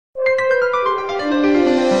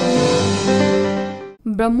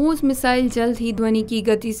BrahMos missile जल्द ही ध्वनि की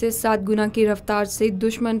गति से 7 गुना की रफ्तार से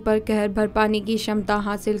दुश्मन पर कहर बरपाने की क्षमता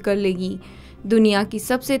हासिल कर लेगी। दुनिया की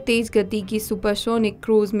सबसे तेज गति की सुपरसोनिक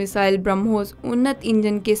क्रूज मिसाइल ब्रह्मोस उन्नत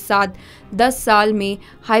इंजन के साथ 10 साल में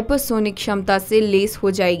हाइपरसोनिक क्षमता से लेस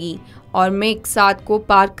हो जाएगी और मैक 7 को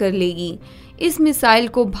पार कर लेगी। इस मिसाइल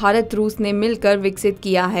को भारत रूस ने मिलकर विकसित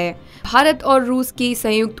किया है। भारत और रूस की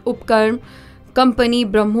संयुक्त उपक्रम कंपनी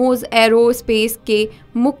ब्रह्मोस एरोस्पेस के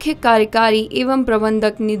मुख्य कार्यकारी एवं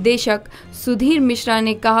प्रबंधक निदेशक सुधीर मिश्रा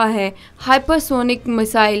ने कहा है, हाइपरसोनिक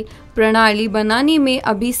मिसाइल प्रणाली बनाने में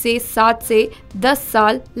अभी से 7 से 10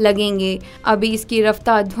 साल लगेंगे। अभी इसकी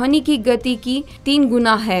रफ्तार ध्वनि की गति की 3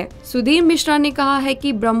 गुना है। सुधीर मिश्रा ने कहा है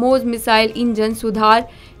कि ब्रह्मोस मिसाइल इंजन सुधार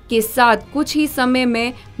के साथ कुछ ही समय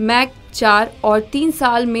में मैक 4 और 3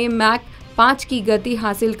 साल में मैक 5 की गति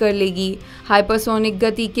हासिल कर लेगी। हाइपरसोनिक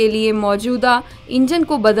गति के लिए मौजूदा इंजन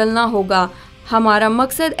को बदलना होगा। हमारा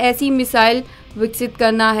मकसद ऐसी मिसाइल विकसित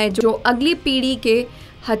करना है जो अगली पीढ़ी के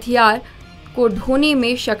हथियार को ढोने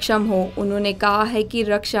में सक्षम हो। उन्होंने कहा है कि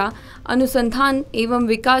रक्षा अनुसंधान एवं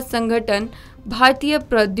विकास संगठन, भारतीय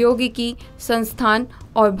प्रौद्योगिकी संस्थान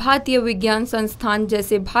और भारतीय विज्ञान संस्थान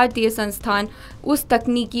जैसे भारतीय संस्थान उस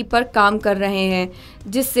तकनीकी पर काम कर रहे हैं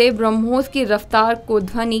जिससे ब्रह्मोस की रफ्तार को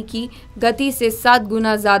ध्वनि की गति से 7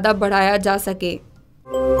 गुना ज़्यादा बढ़ाया जा सके।